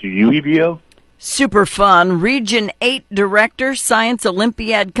to you, EBO. Super fun. Region 8 Director, Science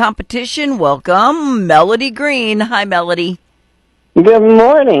Olympiad Competition. Welcome, Melody Green. Hi, Melody. Good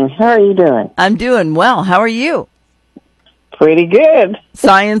morning. How are you doing? I'm doing well. How are you? Pretty good.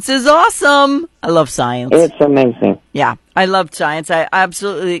 Science is awesome. I love science. It's amazing. Yeah, I love science. I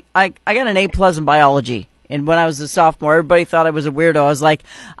got an A+ in biology. And when I was a sophomore, everybody thought I was a weirdo. I was like,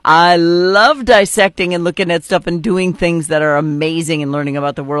 I love dissecting and looking at stuff and doing things that are amazing and learning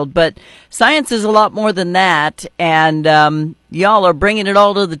about the world. But science is a lot more than that. And y'all are bringing it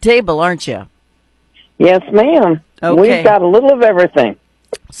all to the table, aren't you? Yes, ma'am. Okay. We've got a little of everything.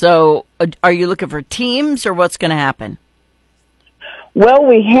 So are you looking for teams or what's going to happen? Well,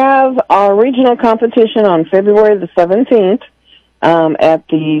 we have our regional competition on February the 17th at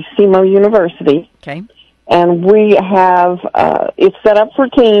the SEMO University. Okay. And we have, it's set up for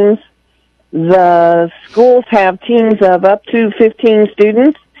teams. The schools have teams of up to 15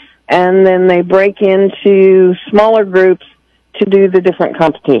 students, and then they break into smaller groups to do the different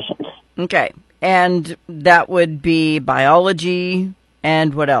competitions. Okay. And that would be biology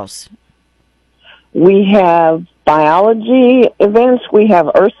and what else? We have biology events. We have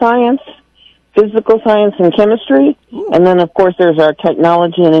earth science, physical science, and chemistry. Ooh. And then, of course, there's our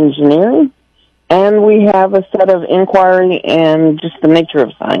technology and engineering. And we have a set of inquiry and just the nature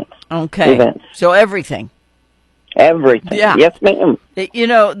of science events. So everything. Everything. Yeah. Yes, ma'am. You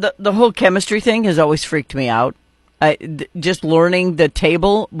know, the whole chemistry thing has always freaked me out. Just learning the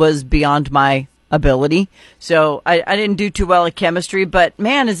table was beyond my ability. So I didn't do too well at chemistry, but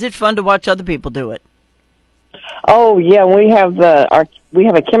man, is it fun to watch other people do it. Oh, yeah, we have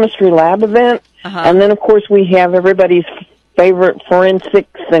a chemistry lab event, and then, of course, we have everybody's favorite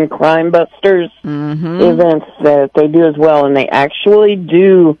forensics and crime busters events that they do as well, and they actually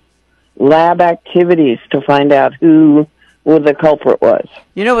do lab activities to find out who the culprit was.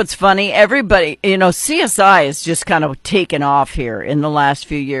 You know what's funny? Everybody, CSI has just kind of taken off here in the last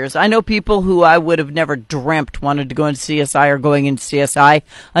few years. I know people who I would have never dreamt wanted to go into CSI or going into CSI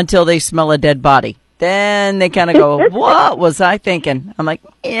until they smell a dead body. Then they kind of go, what was I thinking? I'm like,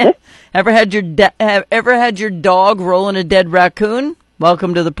 eh. Ever had your dog rolling a dead raccoon?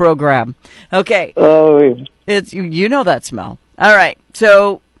 Welcome to the program. Okay. Oh, It's you know that smell. All right.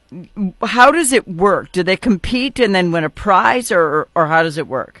 So how does it work? Do they compete and then win a prize, or how does it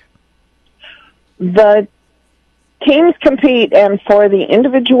work? The teams compete, and for the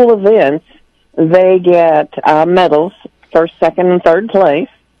individual events, they get medals, first, second, and third place.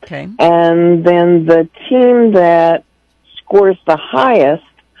 Okay. And then the team that scores the highest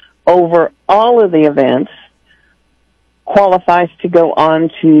over all of the events qualifies to go on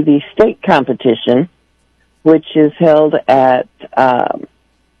to the state competition, which is held at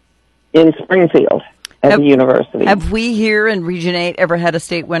in Springfield at the university. Have we here in Region 8 ever had a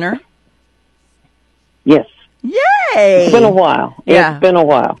state winner? Yes. Yay! It's been a while. Yeah. It's been a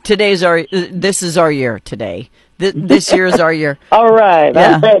while. This is our year today. This year is our year. All right,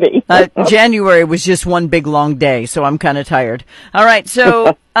 yeah. I'm ready. January was just one big long day, so I'm kind of tired. All right,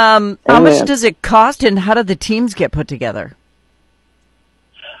 so how much does it cost, and how do the teams get put together?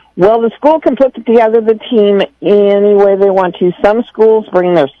 Well, the school can put together the team any way they want to. Some schools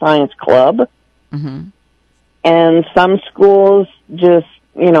bring their science club, and some schools just,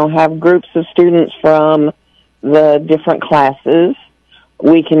 have groups of students from the different classes.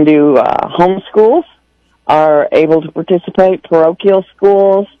 We can do homeschools are able to participate, parochial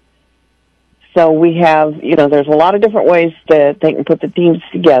schools. So we have, there's a lot of different ways that they can put the teams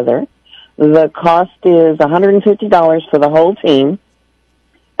together. The cost is $150 for the whole team,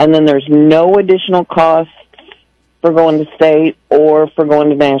 and then there's no additional cost for going to state or for going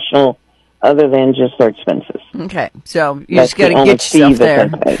to national other than just their expenses. Okay, so you just got to get yourself there,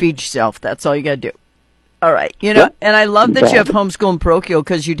 feed yourself. That's all you got to do. All right. And I love that you have homeschool and parochial,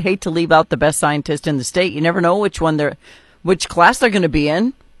 because you'd hate to leave out the best scientist in the state. You never know which class they're going to be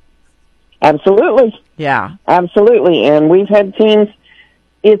in. Absolutely. Yeah. Absolutely. And we've had teams,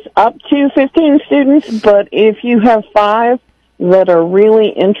 it's up to 15 students, but if you have 5 that are really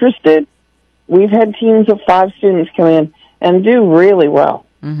interested, we've had teams of 5 students come in and do really well.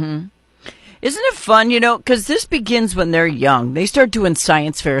 Mm-hmm. Isn't it fun, because this begins when they're young. They start doing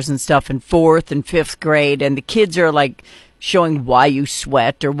science fairs and stuff in 4th and 5th grade, and the kids are like showing why you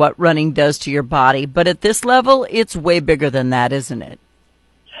sweat or what running does to your body. But at this level, it's way bigger than that, isn't it?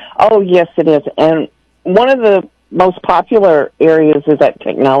 Oh, yes, it is. And one of the most popular areas is that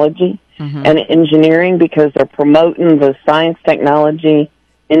technology and engineering, because they're promoting the science, technology,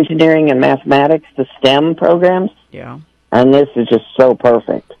 engineering, and mathematics, the STEM programs. Yeah. And this is just so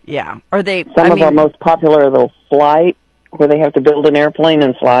perfect. Yeah. Are they? Some of our most popular are the flight, where they have to build an airplane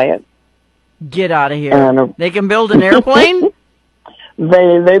and fly it. Get out of here. And they can build an airplane?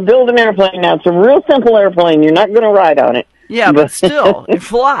 They build an airplane now. It's a real simple airplane. You're not going to ride on it. Yeah, but still, it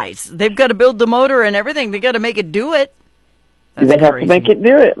flies. They've got to build the motor and everything. They got to make it do it. They have to make it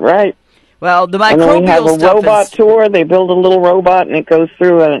do it, right? Well, the microbial and then we have a stuff robot tour. They build a little robot, and it goes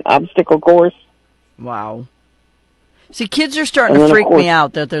through an obstacle course. Wow. See, kids are starting to freak me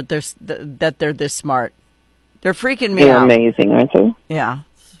out that they're this smart. They're freaking me out. They're amazing, aren't they? Yeah.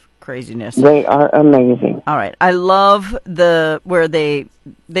 Craziness. They are amazing. All right. I love where they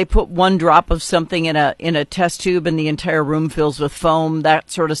put one drop of something in a test tube and the entire room fills with foam.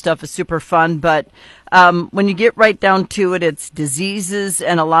 That sort of stuff is super fun. But when you get right down to it, it's diseases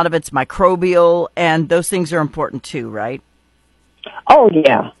and a lot of it's microbial, and those things are important too, right? Oh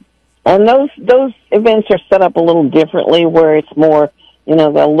yeah. And those events are set up a little differently, where it's more,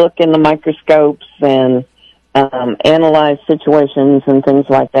 they'll look in the microscopes and analyze situations and things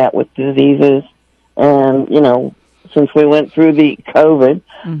like that with diseases. And, since we went through the COVID,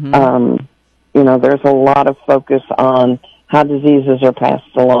 there's a lot of focus on how diseases are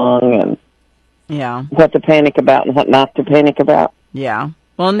passed along and what to panic about and what not to panic about. Yeah.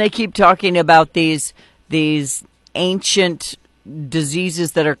 Well, and they keep talking about these ancient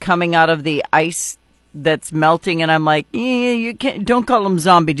diseases that are coming out of the ice that's melting, and I'm like, you don't call them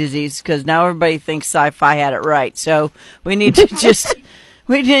zombie disease, because now everybody thinks sci-fi had it right. So we need to just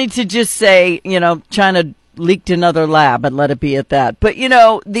say, China leaked another lab and let it be at that. But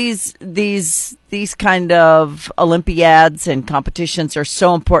these kind of Olympiads and competitions are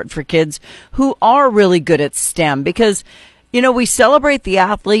so important for kids who are really good at STEM, because we celebrate the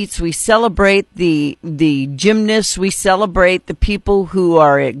athletes, we celebrate the gymnasts, we celebrate the people who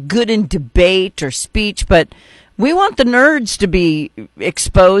are good in debate or speech, but we want the nerds to be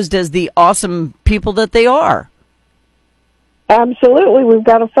exposed as the awesome people that they are. Absolutely. We've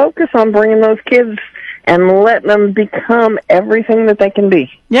got to focus on bringing those kids and let them become everything that they can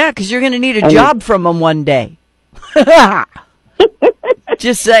be. Yeah, because you're going to need a job from them one day.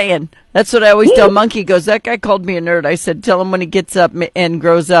 Just saying. That's what I always tell Monkey. Goes, that guy called me a nerd. I said, tell him when he gets up and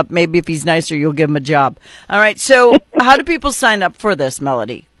grows up, maybe if he's nicer, you'll give him a job. All right. So how do people sign up for this,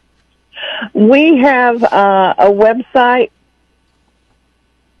 Melody? We have a website,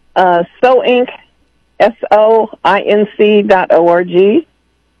 SOINC, SOINC.org.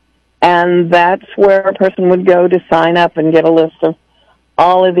 And that's where a person would go to sign up and get a list of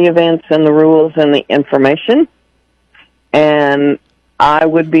all of the events and the rules and the information. And I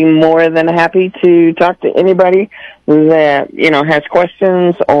would be more than happy to talk to anybody that, has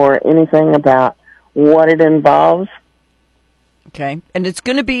questions or anything about what it involves. Okay. And it's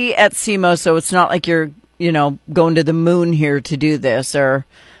going to be at SEMO, so it's not like you're, going to the moon here to do this. There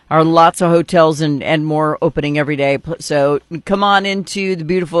are lots of hotels and more opening every day. So come on into the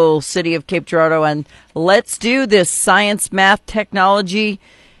beautiful city of Cape Girardeau and let's do this science, math, technology,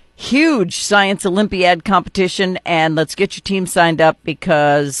 huge Science Olympiad competition, and let's get your team signed up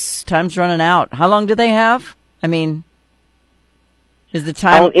because time's running out. How long do they have? I mean, is the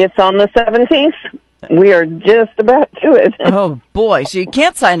time? Oh, it's on the 17th. We are just about to it. Oh, boy. So you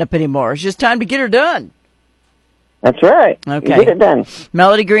can't sign up anymore. It's just time to get her done. That's right. Okay. Get it done.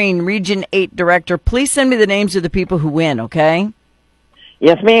 Melody Green, Region 8 Director. Please send me the names of the people who win, okay?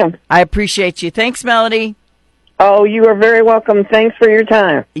 Yes, ma'am. I appreciate you. Thanks, Melody. Oh, you are very welcome. Thanks for your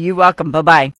time. You're welcome. Bye-bye.